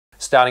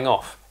starting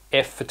off,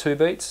 F for 2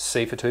 beats,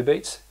 C for 2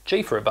 beats,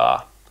 G for a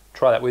bar.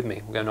 Try that with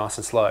me. We'll go nice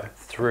and slow.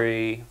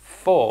 3,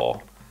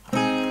 4.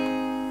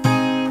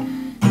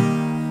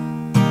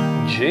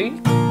 G.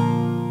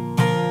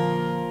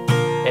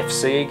 F,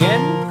 C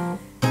again.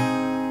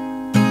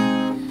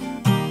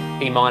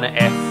 E minor,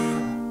 F.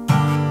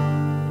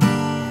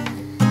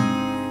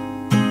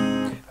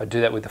 If I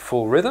do that with the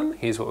full rhythm,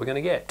 here's what we're going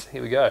to get.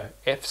 Here we go.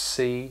 F,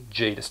 C,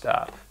 G to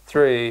start.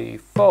 3,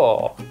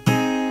 4.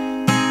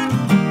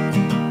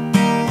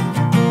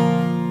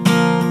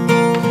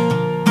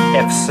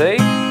 F, C,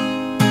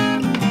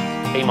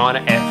 E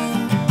minor, F.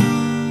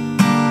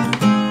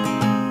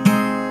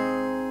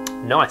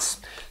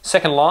 Nice.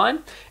 Second line,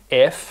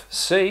 F,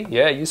 C.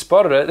 Yeah, you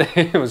spotted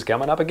it. It was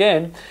coming up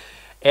again.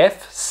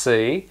 F,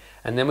 C,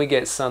 and then we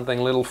get something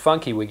a little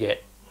funky. We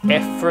get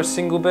F for a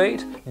single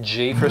beat,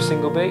 G for a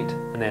single beat,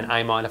 and then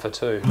A minor for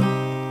 2.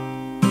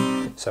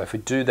 So if we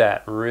do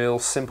that real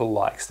simple,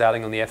 like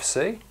starting on the F,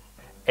 C,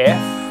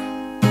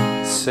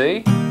 F,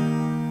 C,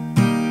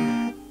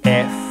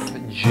 F,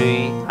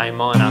 G, A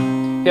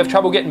minor. If you have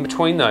trouble getting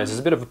between those, there's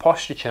a bit of a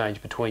posture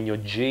change between your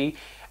G,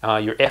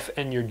 your F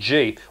and your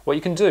G. What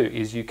you can do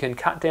is you can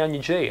cut down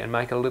your G and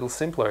make it a little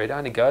simpler. It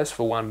only goes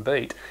for one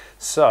beat.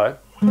 So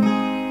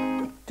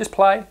just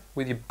play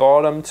with your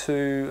bottom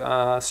 2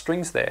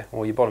 strings there,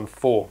 or your bottom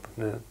 4.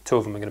 The 2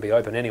 of them are going to be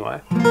open anyway.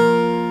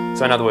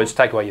 So in other words,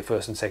 take away your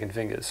first and second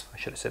fingers. I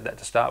should have said that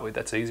to start with.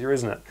 That's easier,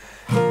 isn't it?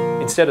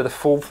 Instead of the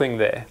full thing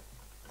there.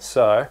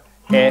 So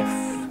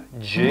F,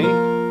 G,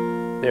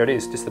 there it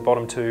is, just the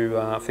bottom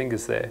 2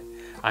 fingers there.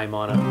 A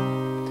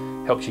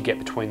minor helps you get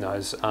between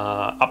those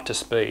up to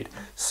speed.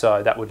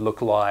 So that would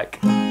look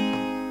like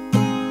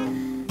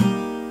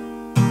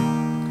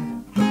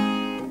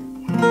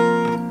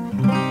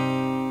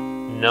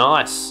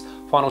nice.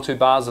 Final 2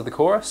 bars of the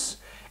chorus.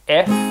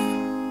 F,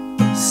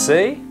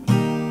 C,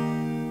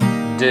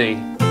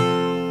 D.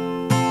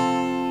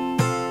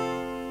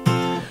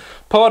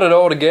 Put it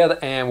all together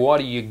and what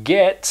do you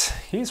get?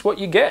 Here's what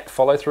you get.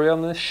 Follow through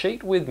on the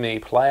sheet with me.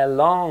 Play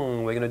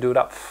along. We're going to do it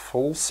up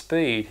full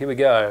speed. Here we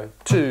go.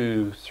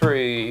 2,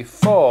 3,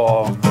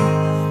 4.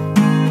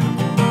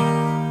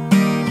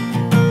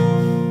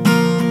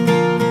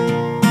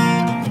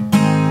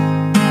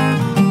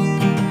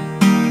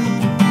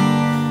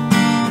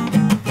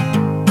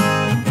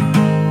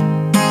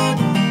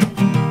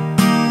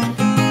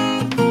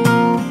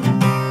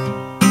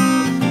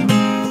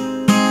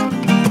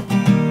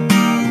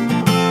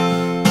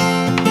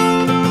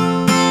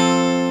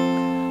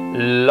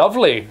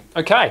 Lovely.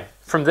 Okay,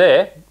 from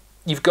there,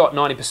 you've got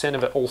 90%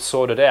 of it all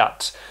sorted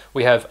out.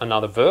 We have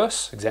another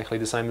verse, exactly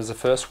the same as the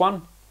first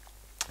one.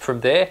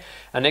 From there,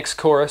 our next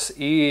chorus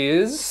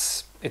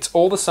is, it's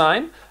all the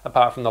same,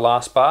 apart from the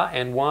last bar,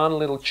 and one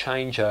little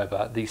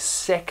changeover. The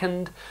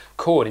second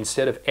chord,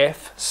 instead of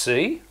F,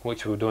 C,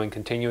 which we were doing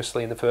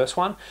continuously in the first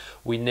one,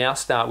 we now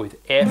start with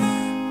F,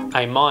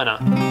 A minor.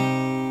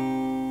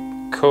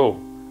 Cool.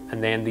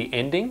 And then the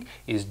ending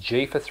is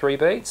G for 3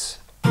 beats,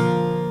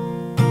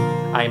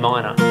 A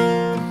minor,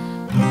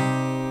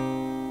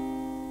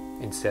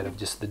 instead of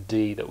just the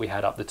D that we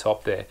had up the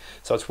top there.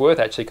 So it's worth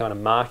actually kind of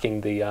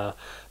marking the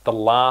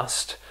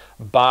last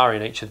bar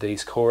in each of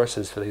these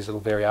choruses for these little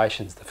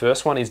variations. The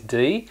first one is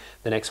D,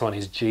 the next one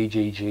is G,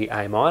 G, G,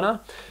 A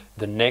minor.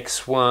 The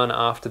next one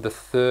after the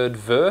third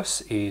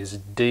verse is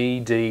D,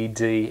 D,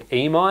 D,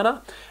 E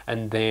minor.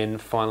 And then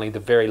finally the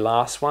very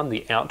last one,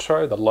 the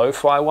outro, the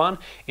lo-fi one,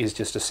 is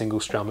just a single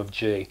strum of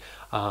G.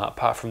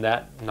 Apart from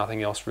that,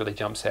 nothing else really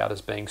jumps out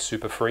as being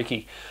super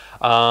freaky.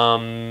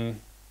 On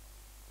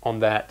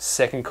that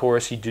second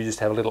chorus, you do just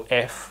have a little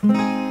F,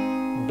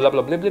 blah blah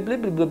blah blah blah blah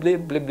blah blah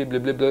blah blah blah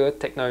blah blah,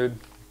 techno,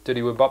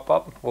 dirty woo bop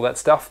bop, all that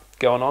stuff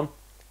going on.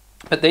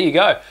 But there you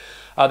go.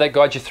 That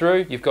guides you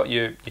through. You've got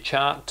your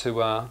chart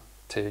to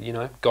you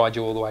know, guide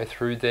you all the way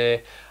through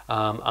there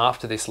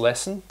after this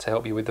lesson to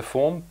help you with the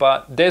form.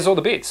 But there's all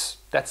the bits.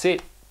 That's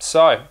it.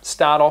 So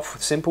start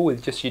off simple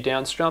with just your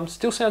down strums.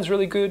 Still sounds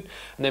really good,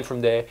 and then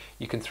from there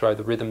you can throw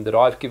the rhythm that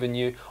I've given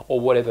you,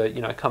 or whatever,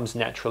 you know, comes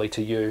naturally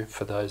to you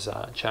for those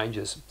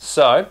changes.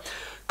 So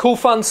cool,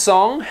 fun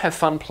song. Have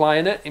fun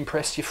playing it.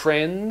 Impress your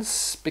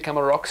friends. Become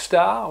a rock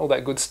star. All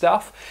that good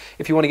stuff.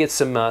 If you want to get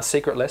some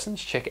secret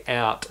lessons, check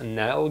out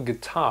Nail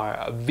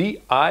Guitar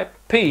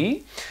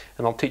VIP,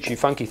 and I'll teach you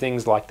funky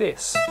things like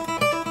this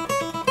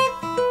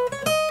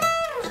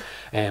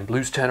and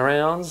blues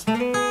turnarounds.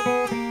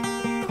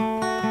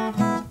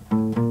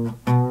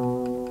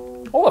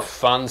 All the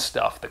fun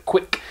stuff, the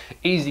quick,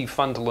 easy,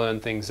 fun to learn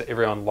things that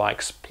everyone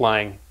likes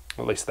playing.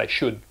 At least they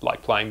should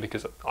like playing,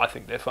 because I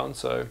think they're fun,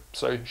 so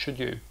should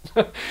you.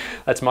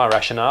 That's my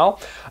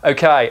rationale.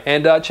 Okay,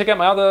 and check out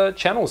my other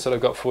channels that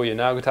I've got for you.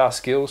 Nail Guitar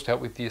Skills to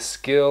help with your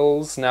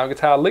skills, Nail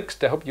Guitar Licks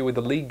to help you with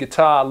the lead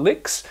guitar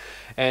licks,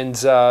 and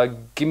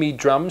Gimme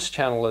Drums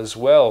channel as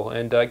well.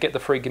 And get the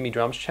free Gimme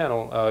Drums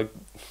channel,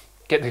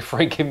 get the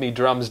free Gimme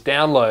Drums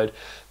download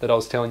that I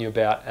was telling you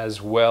about as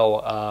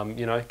well.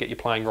 You know, get you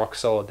playing rock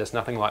solid. There's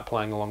nothing like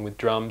playing along with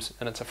drums,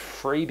 and it's a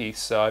freebie,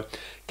 so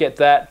get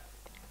that.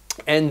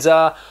 And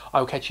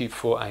I'll catch you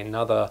for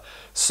another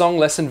song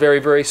lesson very,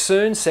 very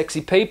soon.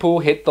 Sexy people,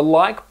 hit the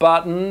like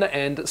button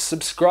and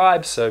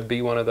subscribe, so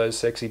be one of those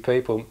sexy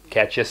people.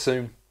 Catch you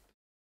soon.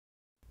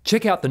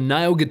 Check out the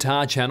Nail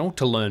Guitar channel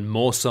to learn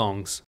more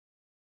songs.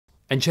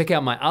 And check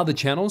out my other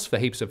channels for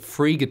heaps of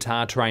free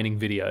guitar training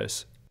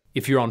videos.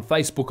 If you're on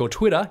Facebook or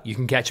Twitter, you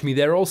can catch me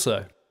there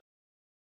also.